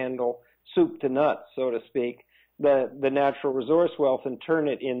you handle soup to nuts, so to speak, the natural resource wealth and turn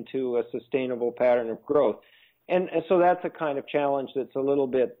it into a sustainable pattern of growth. And so that's a kind of challenge that's a little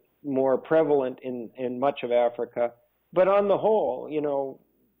bit more prevalent in much of Africa. But on the whole,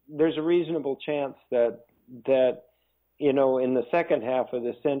 there's a reasonable chance that in the second half of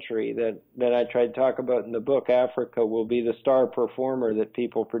the century that I tried to talk about in the book, Africa will be the star performer that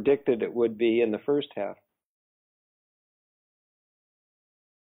people predicted it would be in the first half.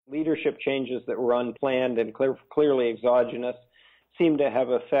 Leadership changes that were unplanned and clearly exogenous seem to have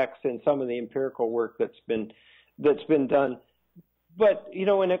effects in some of the empirical work that's been done. But,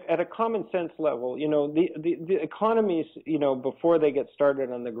 at a common sense level, the economies, before they get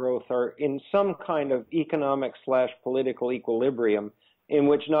started on the growth are in some kind of economic / political equilibrium in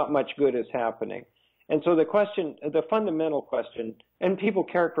which not much good is happening. And so the fundamental question, and people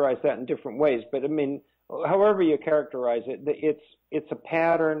characterize that in different ways, but however you characterize it, it's a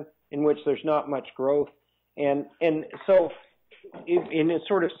pattern in which there's not much growth. And so in a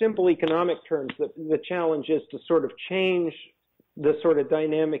sort of simple economic terms, the challenge is to sort of change the sort of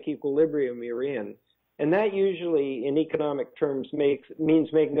dynamic equilibrium you're in. And that usually in economic terms means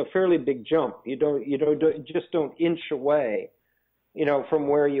making a fairly big jump. You just don't inch away, from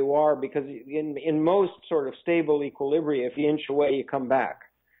where you are, because in most sort of stable equilibria, if you inch away, you come back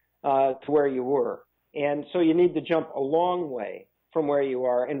to where you were. And so you need to jump a long way from where you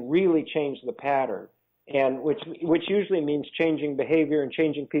are and really change the pattern, and which usually means changing behavior and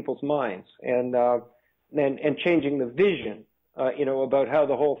changing people's minds and changing the vision. About how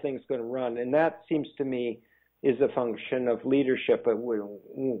the whole thing's going to run. And that seems to me is a function of leadership. But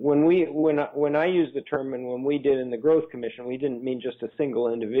when I use the term, and when we did in the Growth Commission, we didn't mean just a single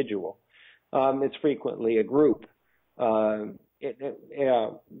individual. It's frequently a group. In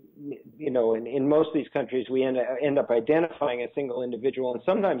most of these countries, we end up identifying a single individual, and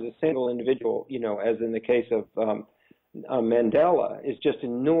sometimes a single individual, as in the case of Mandela, is just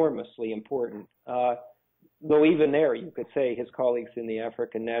enormously important. Though even there, you could say his colleagues in the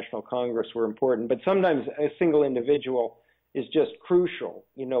African National Congress were important. But sometimes a single individual is just crucial,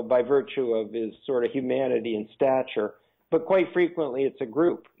 by virtue of his sort of humanity and stature. But quite frequently, it's a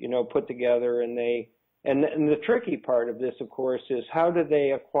group, put together, and the tricky part of this, of course, is how do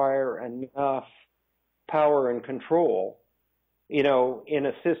they acquire enough power and control, in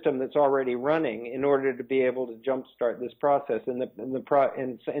a system that's already running in order to be able to jumpstart this process. And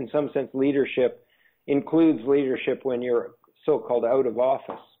in some sense, leadership includes leadership when you're so-called out of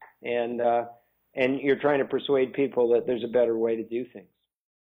office and you're trying to persuade people that there's a better way to do things.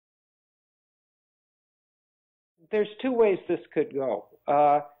 There's two ways this could go.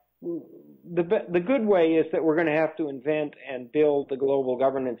 the good way is that we're going to have to invent and build the global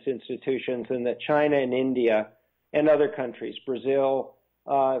governance institutions, and that China and India and other countries, Brazil,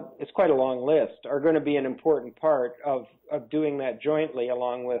 it's quite a long list, are going to be an important part of doing that jointly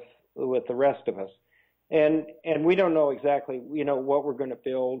along with the rest of us. And we don't know exactly, what we're going to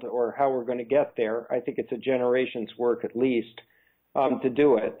build or how we're going to get there. I think it's a generation's work at least to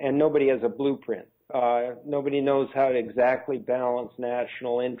do it. And nobody has a blueprint. Nobody knows how to exactly balance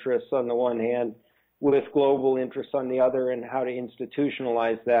national interests on the one hand with global interests on the other, and how to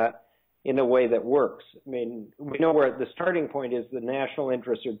institutionalize that in a way that works. I mean, we know where the starting point is. The national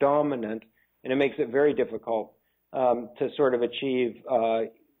interests are dominant, and it makes it very difficult to sort of achieve,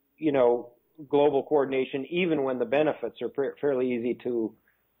 global coordination, even when the benefits are fairly easy to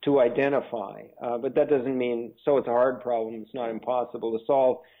identify. But that doesn't mean, so it's a hard problem. It's not impossible to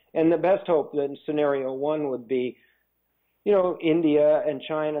solve. And the best hope that scenario one would be, India and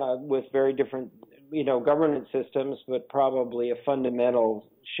China with very different, governance systems, but probably a fundamental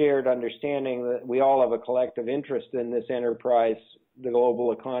shared understanding that we all have a collective interest in this enterprise, the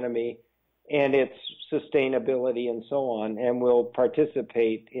global economy, and its sustainability and so on, and will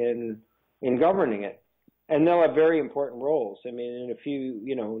participate in governing it. And they'll have very important roles. I mean, in a few,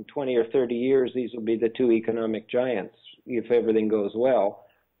 20 or 30 years, these will be the two economic giants if everything goes well.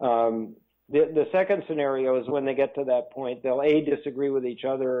 The second scenario is when they get to that point, they'll A, disagree with each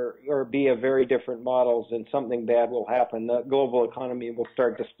other, or B, have very different models, and something bad will happen. The global economy will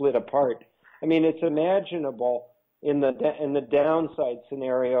start to split apart. I mean, it's imaginable in the downside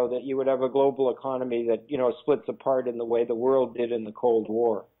scenario that you would have a global economy that, splits apart in the way the world did in the Cold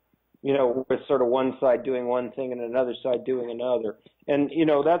War. With sort of one side doing one thing and another side doing another. And,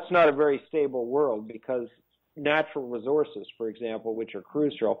 that's not a very stable world, because natural resources, for example, which are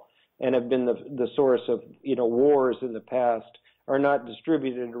crucial and have been the source of, wars in the past, are not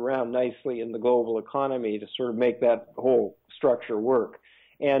distributed around nicely in the global economy to sort of make that whole structure work.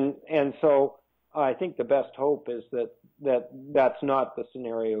 And so I think the best hope is that's not the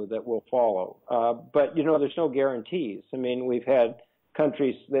scenario that will follow. But, there's no guarantees. I mean, we've had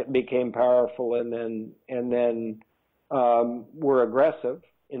countries that became powerful and then were aggressive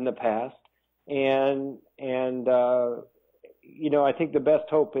in the past, and I think the best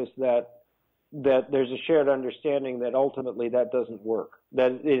hope is that there's a shared understanding that ultimately that doesn't work,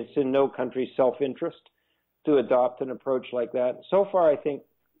 that it's in no country's self-interest to adopt an approach like that. So far, I think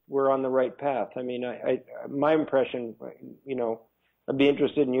we're on the right path. I mean, my impression, I'd be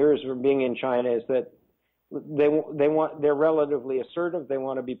interested in yours from being in China, is that they're relatively assertive. They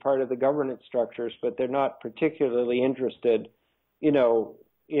want to be part of the governance structures, but they're not particularly interested,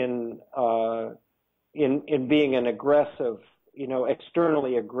 in being an aggressive,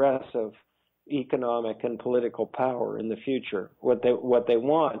 externally aggressive economic and political power in the future. What they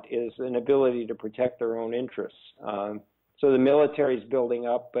want is an ability to protect their own interests. So the military is building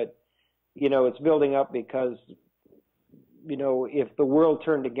up, but it's building up because if the world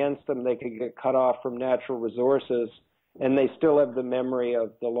turned against them, they could get cut off from natural resources, and they still have the memory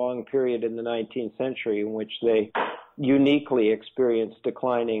of the long period in the 19th century in which they uniquely experienced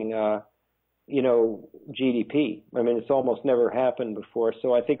declining, GDP. I mean, it's almost never happened before.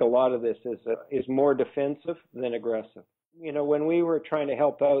 So I think a lot of this is more defensive than aggressive. When we were trying to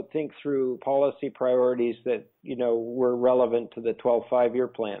help out, think through policy priorities that, were relevant to the 12 5-year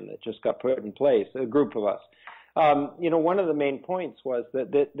plan that just got put in place, a group of us, one of the main points was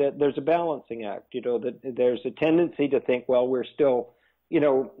that there's a balancing act, that there's a tendency to think, well, we're still,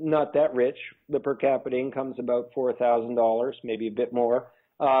 not that rich. The per capita income's about $4,000, maybe a bit more.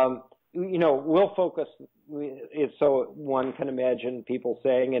 We'll focus, so one can imagine people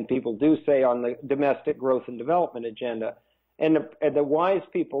saying, and people do say, on the domestic growth and development agenda. And the wise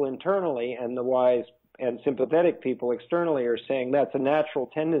people internally and the wise and sympathetic people externally are saying that's a natural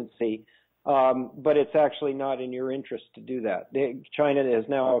tendency. But it's actually not in your interest to do that. China has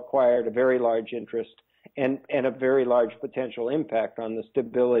now acquired a very large interest and a very large potential impact on the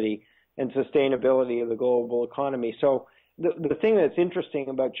stability and sustainability of the global economy. So the thing that's interesting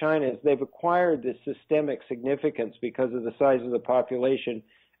about China is they've acquired this systemic significance because of the size of the population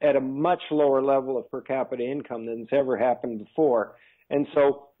at a much lower level of per capita income than has ever happened before. And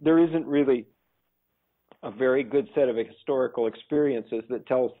so there isn't really a very good set of historical experiences that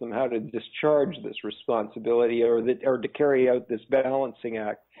tells them how to discharge this responsibility or to carry out this balancing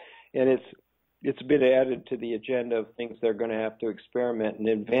act. And it's been added to the agenda of things they're going to have to experiment and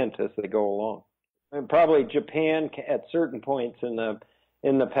invent as they go along. And probably Japan at certain points in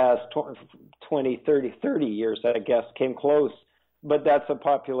the past 20, 30 years, I guess, came close, but that's a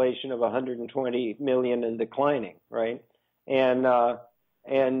population of 120 million and declining, right? And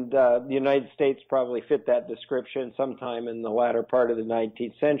And the United States probably fit that description sometime in the latter part of the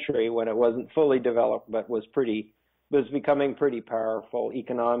 19th century when it wasn't fully developed, but was becoming pretty powerful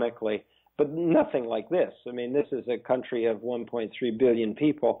economically. But nothing like this. I mean, this is a country of 1.3 billion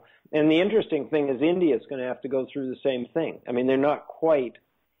people. And the interesting thing is India is going to have to go through the same thing. I mean, they're not quite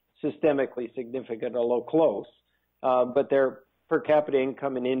systemically significant, although close, but their per capita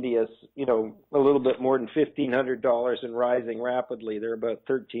income in India is, a little bit more than $1,500 and rising rapidly. They're about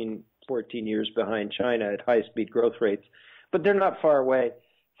 13, 14 years behind China at high-speed growth rates. But they're not far away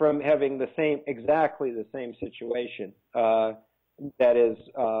from having exactly the same situation. That is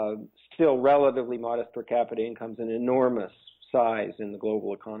still relatively modest per capita incomes and enormous size in the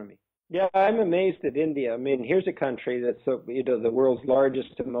global economy. Yeah, I'm amazed at India. I mean, here's a country that's the world's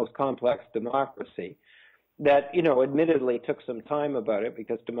largest and most complex democracy that, admittedly took some time about it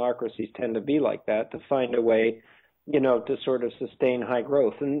because democracies tend to be like that, to find a way, to sort of sustain high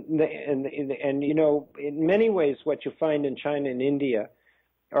growth. And in many ways, what you find in China and India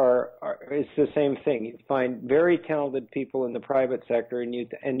is the same thing. You find very talented people in the private sector, and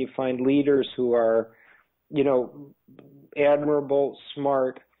you find leaders who are, admirable,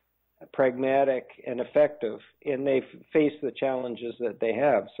 smart, pragmatic, and effective, and they face the challenges that they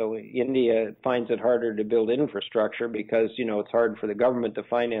have. So India finds it harder to build infrastructure because, it's hard for the government to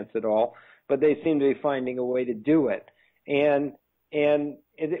finance it all, but they seem to be finding a way to do it.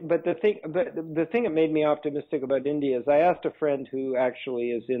 But the thing that made me optimistic about India is I asked a friend who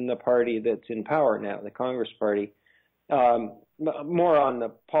actually is in the party that's in power now, the Congress Party, more on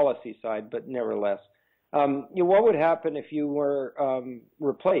the policy side, but nevertheless. What would happen if you were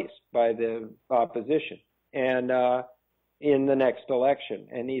replaced by the opposition and in the next election?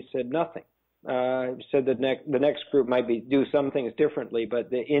 And he said nothing. He said that the next group might do some things differently, but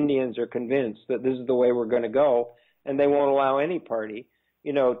the Indians are convinced that this is the way we're going to go, and they won't allow any party,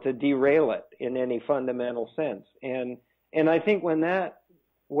 to derail it in any fundamental sense. And I think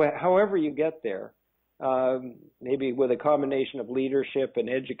however you get there, maybe with a combination of leadership and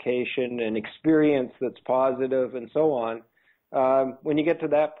education and experience that's positive and so on, when you get to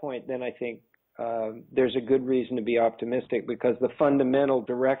that point, then I think there's a good reason to be optimistic because the fundamental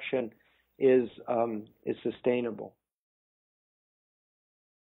direction is sustainable.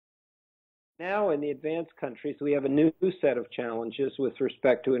 Now in the advanced countries, we have a new set of challenges with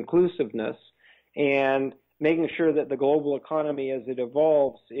respect to inclusiveness and making sure that the global economy as it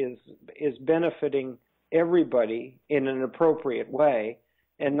evolves is benefiting everybody in an appropriate way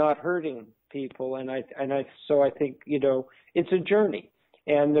and not hurting people. So I think, it's a journey,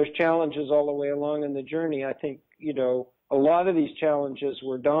 and there's challenges all the way along in the journey. I think, a lot of these challenges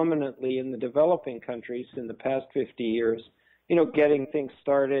were dominantly in the developing countries in the past 50 years, getting things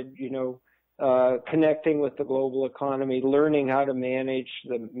started, connecting with the global economy, learning how to manage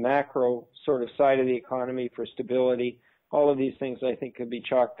the macro sort of side of the economy for stability. All of these things I think could be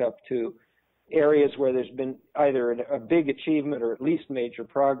chalked up to areas where there's been either a big achievement or at least major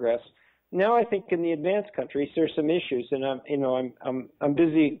progress. Now I think in the advanced countries there's some issues, and I'm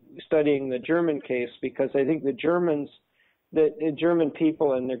busy studying the German case because I think the German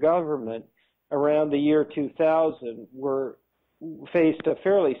people and their government around the year 2000 faced a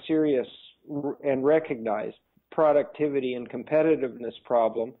fairly serious and recognized productivity and competitiveness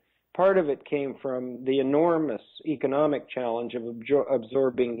problem. Part of it came from the enormous economic challenge of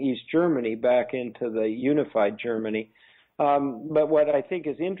absorbing East Germany back into the unified Germany. But what I think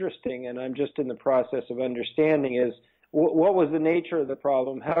is interesting, and I'm just in the process of understanding, is what was the nature of the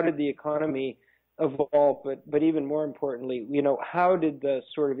problem? How did the economy evolve? But even more importantly, how did the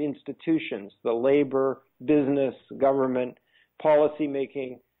sort of institutions, the labor, business, government,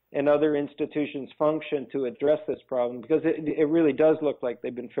 policymaking, and other institutions function to address this problem? Because it really does look like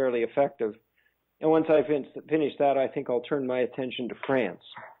they've been fairly effective. And once I finish that, I think I'll turn my attention to France,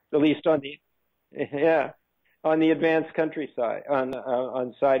 at least on the advanced countryside,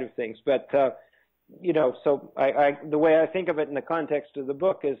 on side of things. But so the way I think of it in the context of the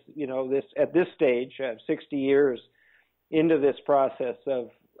book is, at this stage, 60 years into this process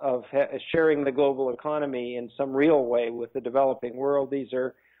of sharing the global economy in some real way with the developing world, these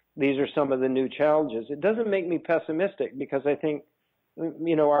are some of the new challenges. It doesn't make me pessimistic because I think,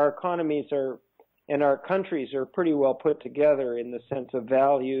 our economies and our countries are pretty well put together in the sense of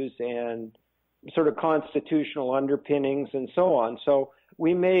values and sort of constitutional underpinnings and so on. So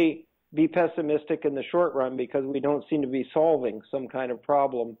we may be pessimistic in the short run because we don't seem to be solving some kind of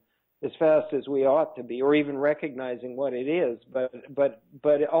problem as fast as we ought to be, or even recognizing what it is. But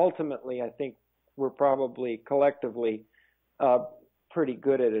ultimately, I think we're probably collectively pretty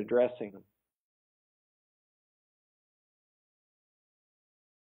good at addressing them.